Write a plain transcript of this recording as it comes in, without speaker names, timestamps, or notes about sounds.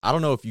I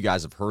don't know if you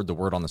guys have heard the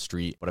word on the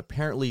street, but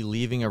apparently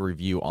leaving a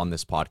review on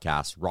this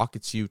podcast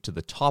rockets you to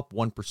the top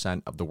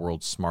 1% of the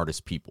world's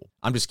smartest people.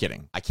 I'm just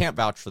kidding. I can't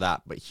vouch for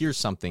that, but here's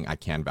something I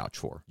can vouch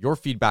for. Your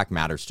feedback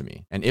matters to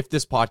me. And if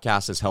this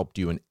podcast has helped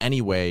you in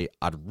any way,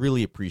 I'd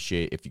really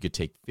appreciate if you could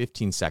take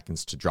 15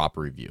 seconds to drop a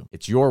review.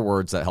 It's your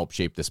words that help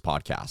shape this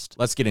podcast.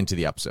 Let's get into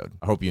the episode.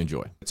 I hope you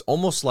enjoy. It's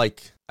almost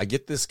like I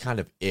get this kind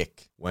of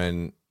ick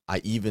when I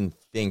even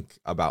think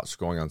about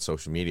scrolling on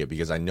social media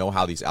because I know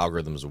how these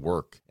algorithms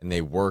work, and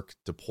they work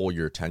to pull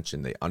your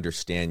attention. They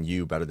understand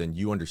you better than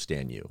you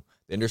understand you.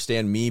 They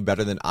understand me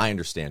better than I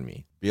understand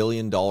me.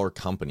 Billion-dollar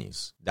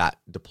companies that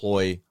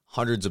deploy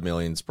hundreds of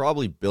millions,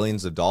 probably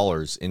billions of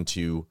dollars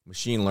into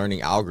machine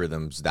learning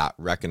algorithms that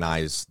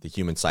recognize the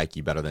human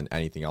psyche better than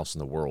anything else in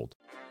the world.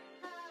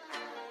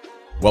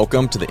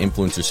 Welcome to the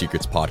Influencer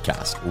Secrets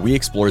Podcast, where we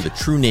explore the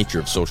true nature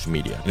of social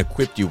media and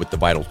equip you with the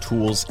vital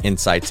tools,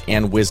 insights,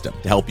 and wisdom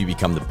to help you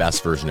become the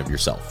best version of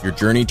yourself. Your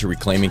journey to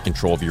reclaiming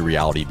control of your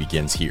reality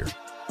begins here.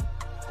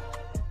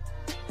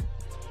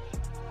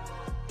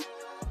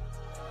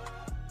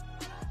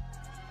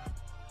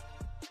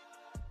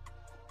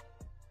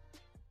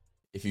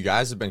 If you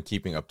guys have been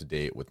keeping up to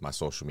date with my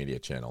social media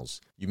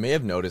channels, you may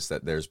have noticed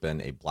that there's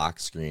been a black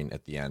screen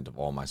at the end of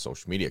all my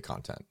social media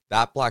content.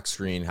 That black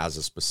screen has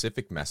a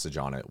specific message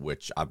on it,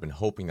 which I've been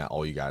hoping that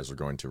all you guys are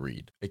going to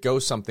read. It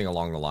goes something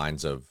along the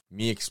lines of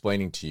me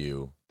explaining to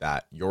you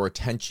that your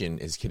attention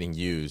is getting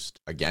used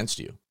against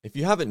you. If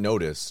you haven't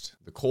noticed,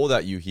 the Cole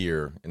that you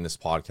hear in this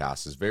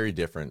podcast is very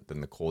different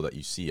than the Cole that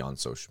you see on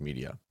social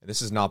media. And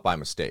this is not by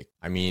mistake.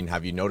 I mean,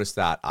 have you noticed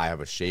that I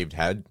have a shaved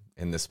head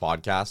in this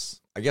podcast?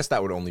 I guess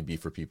that would only be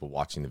for people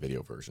watching the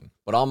video version.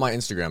 But on my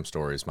Instagram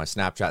stories, my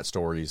Snapchat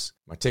stories,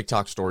 my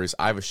TikTok stories,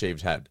 I have a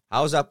shaved head.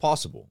 How is that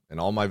possible? In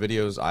all my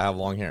videos, I have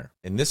long hair.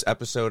 In this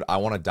episode, I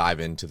want to dive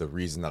into the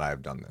reason that I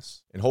have done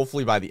this. And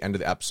hopefully by the end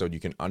of the episode,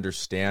 you can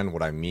understand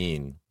what I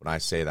mean when I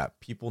say that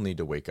people need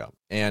to wake up.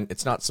 And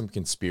it's not some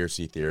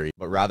conspiracy theory,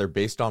 but rather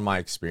based on my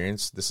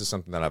experience, this is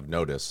something that I've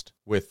noticed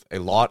with a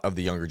lot of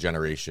the younger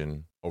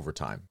generation over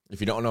time. If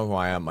you don't know who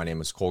I am, my name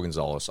is Cole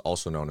Gonzalez,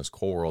 also known as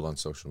Cole World on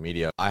social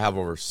media. I have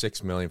over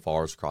 6 million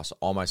followers across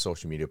all my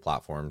social media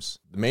platforms.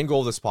 The main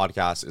goal of this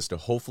podcast is to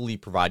hopefully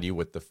provide you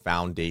with the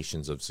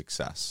foundations of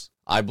success.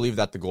 I believe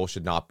that the goal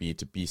should not be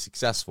to be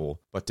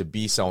successful, but to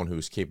be someone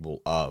who's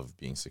capable of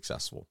being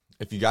successful.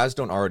 If you guys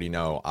don't already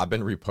know, I've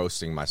been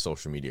reposting my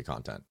social media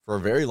content for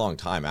a very long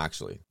time,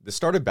 actually. This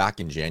started back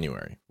in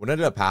January. What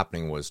ended up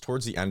happening was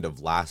towards the end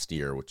of last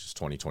year, which is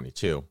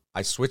 2022,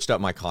 I switched up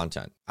my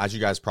content. As you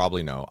guys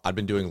probably know, I've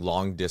been doing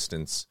long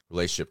distance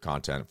relationship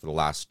content for the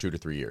last 2 to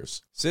 3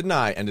 years. Sid and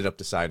I ended up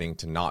deciding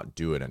to not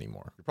do it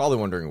anymore. You're probably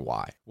wondering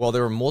why. Well,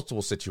 there were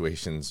multiple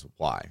situations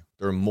why.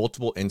 There were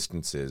multiple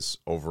instances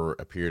over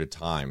a period of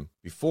time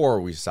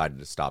before we decided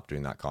to stop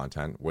doing that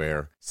content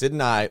where Sid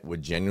and I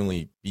would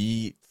genuinely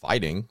be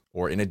fighting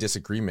or in a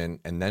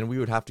disagreement, and then we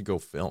would have to go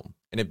film.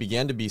 And it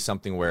began to be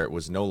something where it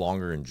was no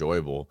longer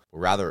enjoyable, but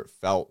rather it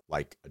felt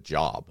like a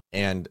job.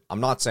 And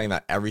I'm not saying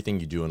that everything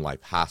you do in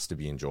life has to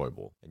be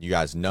enjoyable. And you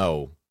guys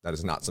know that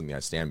is not something I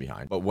stand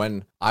behind. But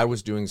when I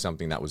was doing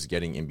something that was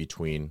getting in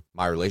between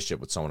my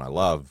relationship with someone I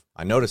love,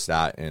 I noticed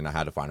that and I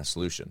had to find a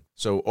solution.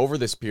 So over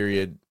this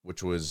period,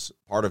 which was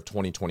part of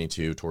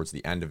 2022, towards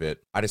the end of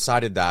it, I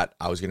decided that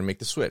I was going to make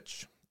the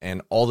switch.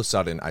 And all of a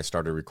sudden, I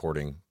started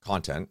recording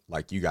content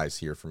like you guys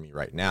hear from me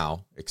right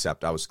now,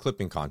 except I was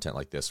clipping content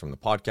like this from the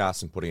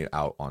podcast and putting it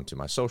out onto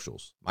my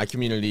socials. My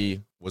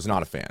community was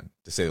not a fan,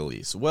 to say the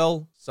least.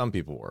 Well, some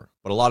people were,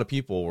 but a lot of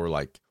people were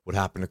like, what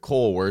happened to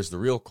Cole? Where's the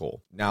real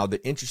Cole? Now,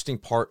 the interesting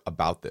part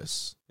about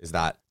this is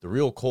that the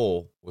real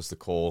Cole was the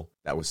Cole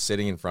that was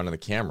sitting in front of the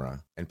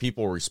camera, and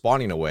people were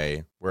responding in a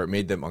way where it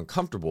made them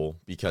uncomfortable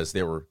because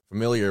they were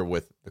familiar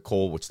with the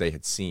Cole which they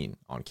had seen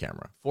on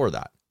camera for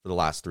the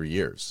last 3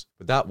 years.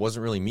 But that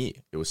wasn't really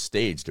me. It was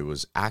staged. It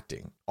was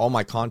acting. All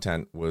my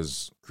content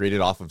was created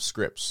off of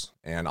scripts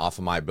and off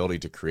of my ability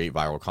to create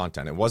viral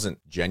content. It wasn't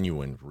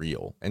genuine,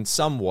 real. And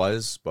some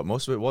was, but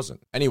most of it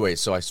wasn't. Anyway,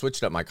 so I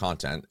switched up my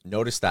content,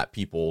 noticed that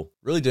people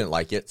really didn't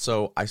like it,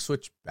 so I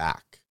switched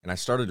back. And I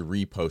started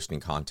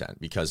reposting content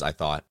because I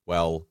thought,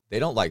 well, they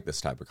don't like this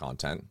type of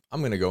content.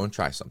 I'm going to go and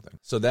try something.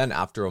 So then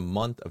after a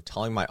month of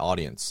telling my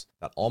audience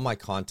that all my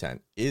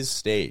content is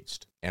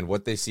staged and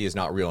what they see is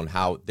not real and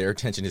how their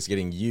attention is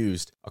getting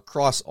used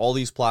across all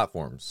these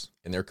platforms,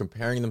 and they're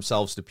comparing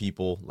themselves to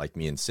people like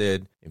me and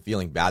Sid and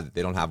feeling bad that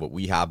they don't have what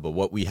we have, but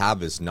what we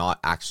have is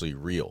not actually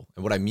real.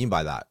 And what I mean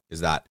by that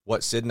is that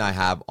what Sid and I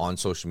have on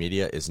social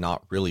media is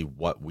not really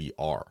what we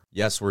are.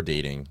 Yes, we're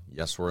dating.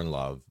 Yes, we're in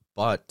love.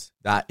 But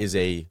that is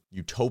a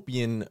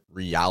utopian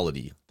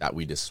reality that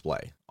we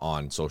display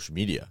on social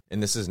media.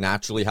 And this is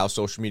naturally how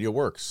social media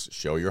works.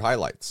 Show your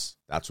highlights.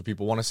 That's what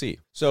people want to see.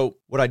 So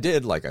what I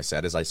did, like I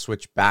said, is I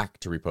switched back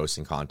to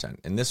reposting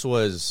content. And this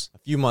was a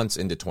few months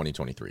into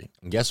 2023.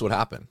 And guess what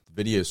happened?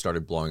 The videos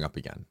started blowing up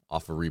again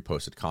off of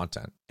reposted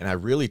content. And I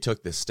really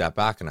took this step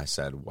back and I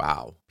said,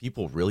 wow,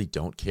 people really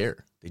don't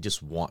care. They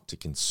just want to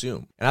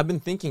consume. And I've been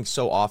thinking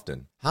so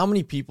often, how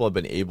many people have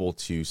been able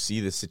to see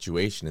this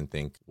situation and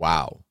think,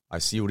 wow, I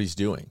see what he's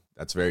doing.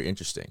 That's very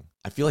interesting.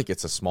 I feel like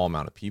it's a small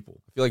amount of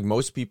people. I feel like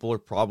most people are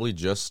probably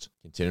just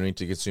continuing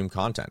to consume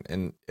content.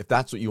 And if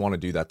that's what you want to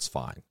do, that's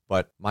fine.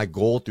 But my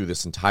goal through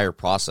this entire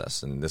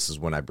process, and this is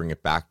when I bring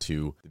it back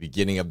to the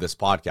beginning of this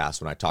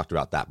podcast when I talked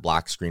about that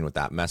black screen with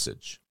that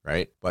message,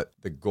 right? But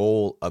the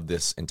goal of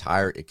this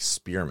entire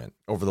experiment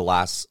over the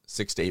last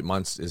 6 to 8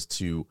 months is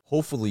to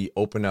hopefully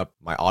open up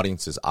my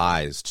audience's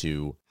eyes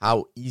to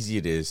how easy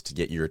it is to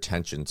get your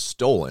attention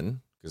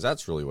stolen, because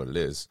that's really what it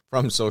is,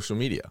 from social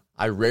media.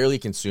 I rarely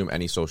consume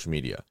any social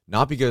media,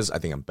 not because I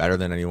think I'm better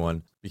than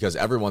anyone, because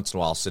every once in a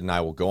while, Sid and I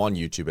will go on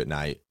YouTube at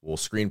night, we'll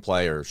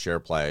screenplay or share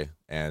play,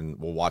 and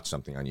we'll watch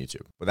something on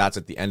YouTube. But that's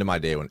at the end of my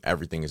day when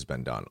everything has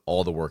been done.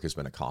 All the work has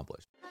been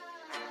accomplished.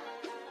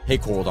 Hey,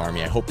 Cold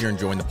Army, I hope you're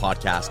enjoying the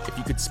podcast. If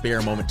you could spare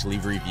a moment to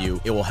leave a review,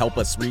 it will help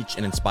us reach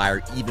and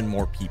inspire even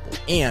more people.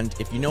 And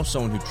if you know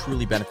someone who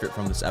truly benefit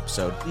from this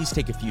episode, please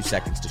take a few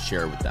seconds to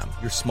share it with them.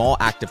 Your small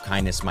act of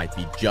kindness might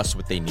be just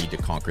what they need to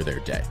conquer their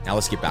day. Now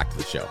let's get back to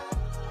the show.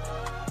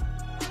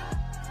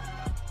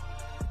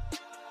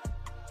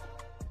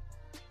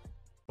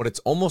 But it's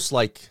almost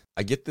like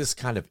I get this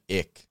kind of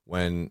ick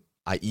when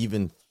I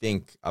even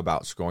think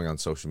about scrolling on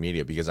social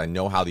media, because I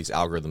know how these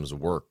algorithms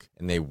work,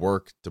 and they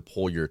work to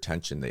pull your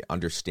attention. They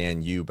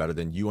understand you better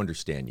than you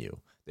understand you.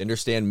 They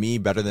understand me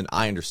better than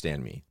I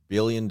understand me.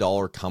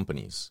 Billion-dollar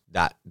companies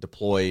that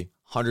deploy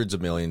hundreds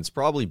of millions,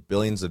 probably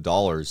billions of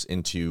dollars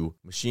into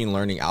machine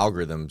learning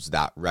algorithms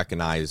that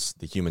recognize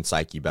the human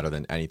psyche better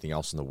than anything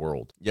else in the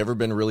world. You ever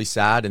been really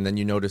sad and then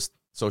you notice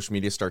social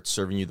media starts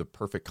serving you the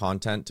perfect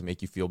content to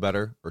make you feel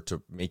better or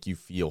to make you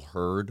feel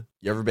heard?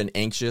 You ever been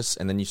anxious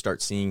and then you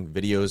start seeing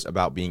videos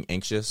about being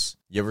anxious?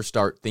 You ever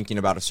start thinking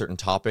about a certain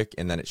topic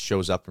and then it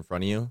shows up in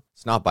front of you?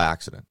 It's not by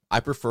accident. I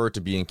prefer to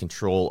be in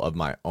control of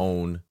my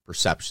own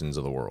perceptions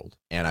of the world.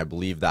 And I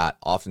believe that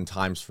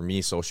oftentimes for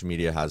me, social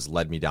media has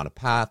led me down a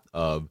path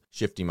of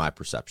shifting my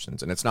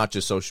perceptions. And it's not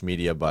just social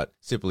media, but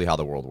simply how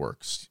the world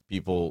works.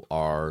 People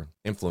are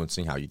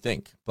influencing how you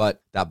think.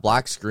 But that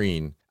black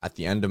screen at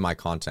the end of my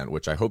content,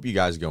 which I hope you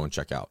guys go and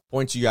check out,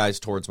 points you guys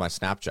towards my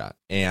Snapchat.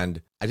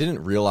 And I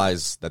didn't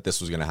realize that this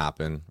was going to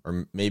happen,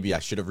 or maybe I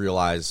should have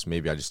realized,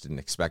 maybe I just didn't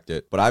expect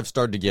it. But I've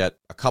started to get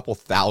a couple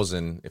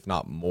thousand, if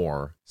not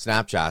more,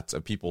 Snapchats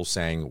of people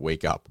saying,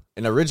 wake up.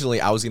 And originally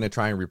I was going to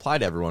try and reply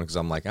to everyone because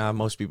I'm like,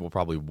 most people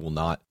probably will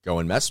not go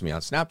and mess me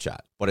on Snapchat.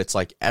 But it's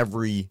like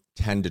every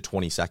 10 to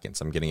 20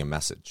 seconds, I'm getting a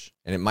message.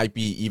 And it might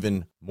be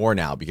even more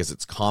now because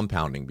it's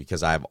compounding,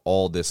 because I have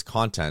all this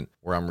content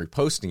where I'm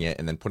reposting it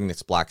and then putting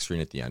this black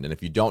screen at the end. And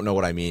if you don't know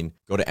what I mean,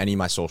 go to any of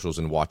my socials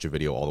and watch a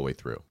video all the way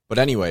through. But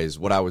anyways,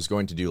 what I was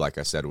going to do, like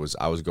I said, was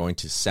I was going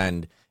to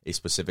send a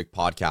specific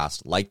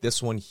podcast like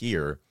this one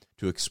here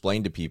to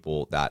explain to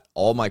people that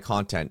all my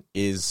content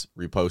is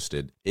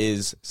reposted,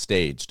 is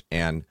staged,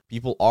 and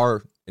people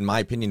are, in my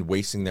opinion,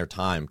 wasting their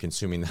time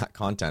consuming that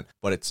content.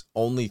 But it's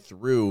only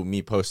through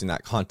me posting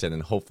that content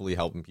and hopefully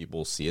helping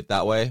people see it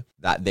that way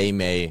that they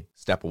may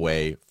step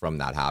away from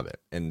that habit.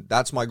 And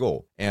that's my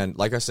goal. And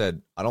like I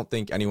said, I don't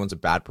think anyone's a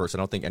bad person.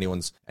 I don't think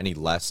anyone's any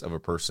less of a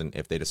person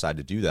if they decide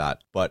to do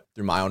that. But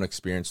through my own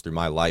experience, through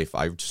my life,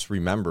 I just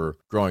remember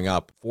growing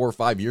up 4 or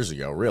 5 years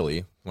ago,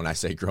 really, when I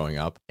say growing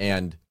up,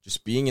 and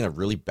just being in a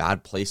really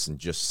bad place and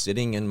just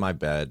sitting in my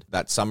bed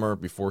that summer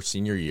before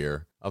senior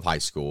year of high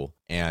school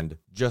and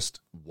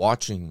just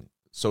watching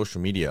social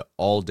media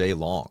all day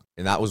long.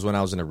 And that was when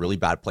I was in a really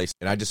bad place.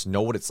 And I just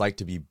know what it's like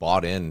to be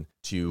bought in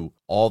to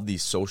all of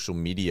these social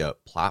media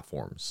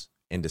platforms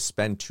and to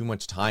spend too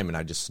much time. And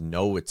I just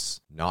know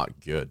it's not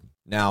good.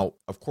 Now,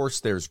 of course,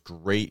 there's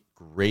great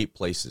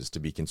places to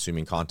be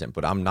consuming content,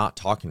 but I'm not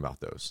talking about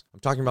those.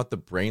 I'm talking about the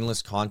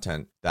brainless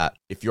content that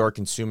if you are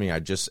consuming, I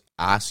just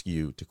ask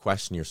you to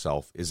question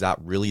yourself, is that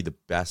really the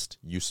best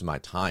use of my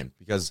time?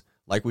 Because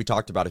like we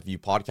talked about a few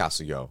podcasts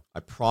ago,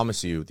 I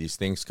promise you these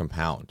things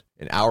compound.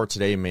 An hour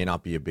today may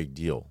not be a big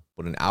deal,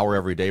 but an hour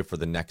every day for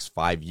the next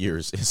 5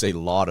 years is a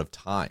lot of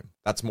time.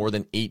 That's more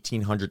than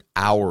 1,800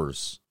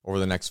 hours over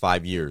the next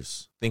 5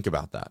 years. Think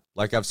about that.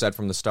 Like I've said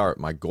from the start,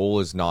 my goal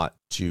is not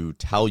to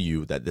tell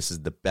you that this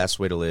is the best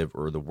way to live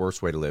or the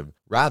worst way to live.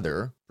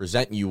 Rather,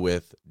 present you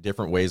with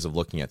different ways of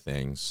looking at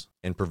things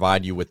and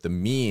provide you with the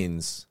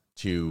means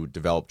to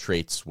develop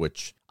traits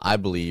which I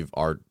believe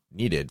are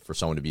needed for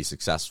someone to be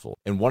successful.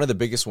 And one of the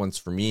biggest ones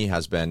for me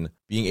has been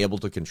being able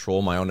to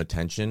control my own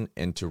attention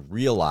and to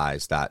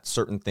realize that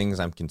certain things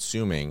I'm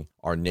consuming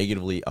are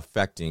negatively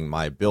affecting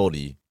my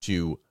ability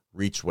to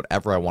reach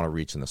whatever I want to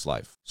reach in this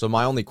life. So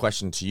my only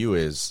question to you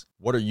is,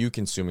 what are you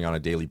consuming on a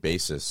daily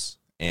basis?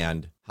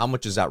 And how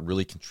much is that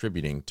really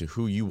contributing to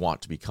who you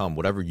want to become,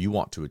 whatever you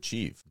want to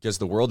achieve? Because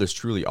the world is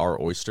truly our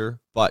oyster,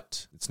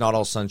 but it's not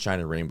all sunshine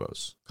and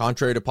rainbows.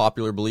 Contrary to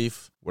popular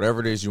belief, whatever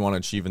it is you want to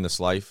achieve in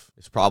this life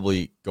is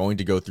probably going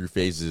to go through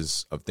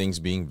phases of things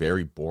being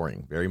very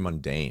boring, very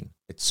mundane.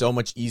 It's so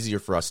much easier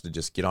for us to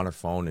just get on our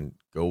phone and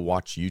go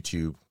watch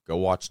YouTube, go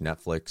watch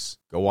Netflix,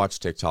 go watch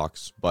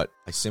TikToks. But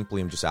I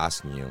simply am just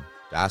asking you,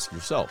 to ask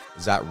yourself,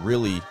 is that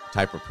really the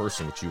type of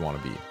person that you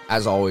want to be?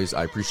 As always,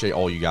 I appreciate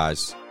all you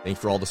guys. Thanks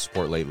for all the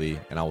support lately,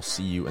 and I will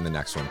see you in the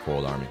next one,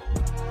 Coiled Army.